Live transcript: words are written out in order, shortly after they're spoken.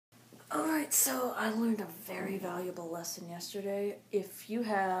Alright, so I learned a very valuable lesson yesterday. If you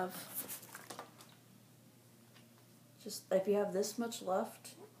have this much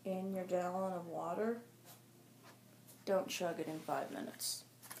left in your gallon of water, don't chug it in 5 minutes.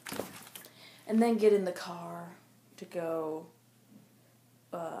 And then get in the car to go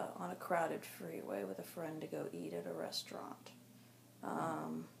on a crowded freeway with a friend to go eat at a restaurant.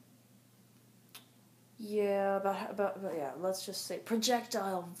 Let's just say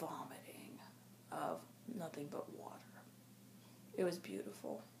projectile vomiting of nothing but water. It was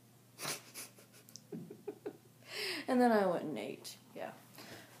beautiful. And then I went and ate, yeah.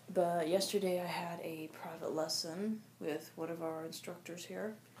 But yesterday I had a private lesson with one of our instructors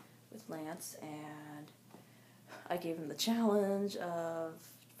here, with Lance, and I gave him the challenge of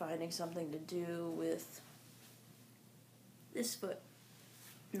finding something to do with this foot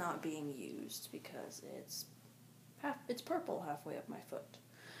not being used because it's purple halfway up my foot.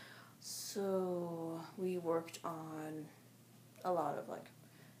 So we worked on a lot of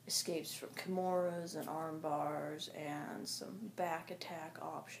escapes from kimuras and arm bars and some back attack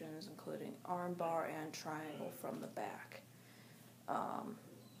options, including arm bar and triangle from the back.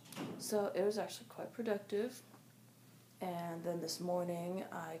 So it was actually quite productive. And then this morning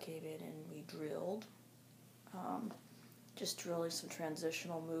I came in and we drilled. Just drilling some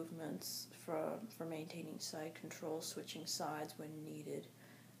transitional movements for maintaining side control, switching sides when needed.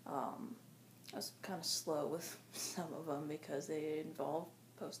 I was kind of slow with some of them because they involve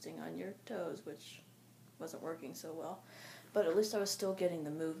posting on your toes, which wasn't working so well. But at least I was still getting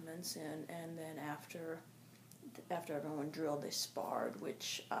the movements in, and then after everyone drilled, they sparred,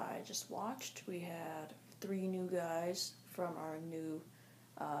 which I just watched. We had 3 new guys from our new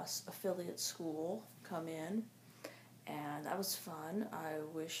affiliate school come in, and that was fun. I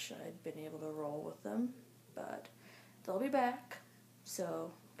wish I'd been able to roll with them, but they'll be back,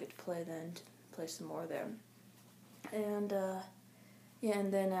 so get to play some more there. And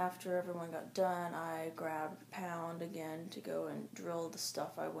and then after everyone got done, I grabbed Pound again to go and drill the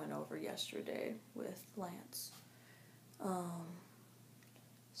stuff I went over yesterday with Lance.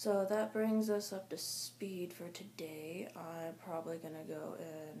 So that brings us up to speed for today. I'm probably going to go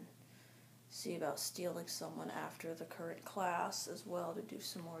and see about stealing someone after the current class as well to do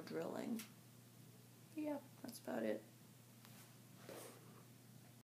some more drilling. Yeah, that's about it.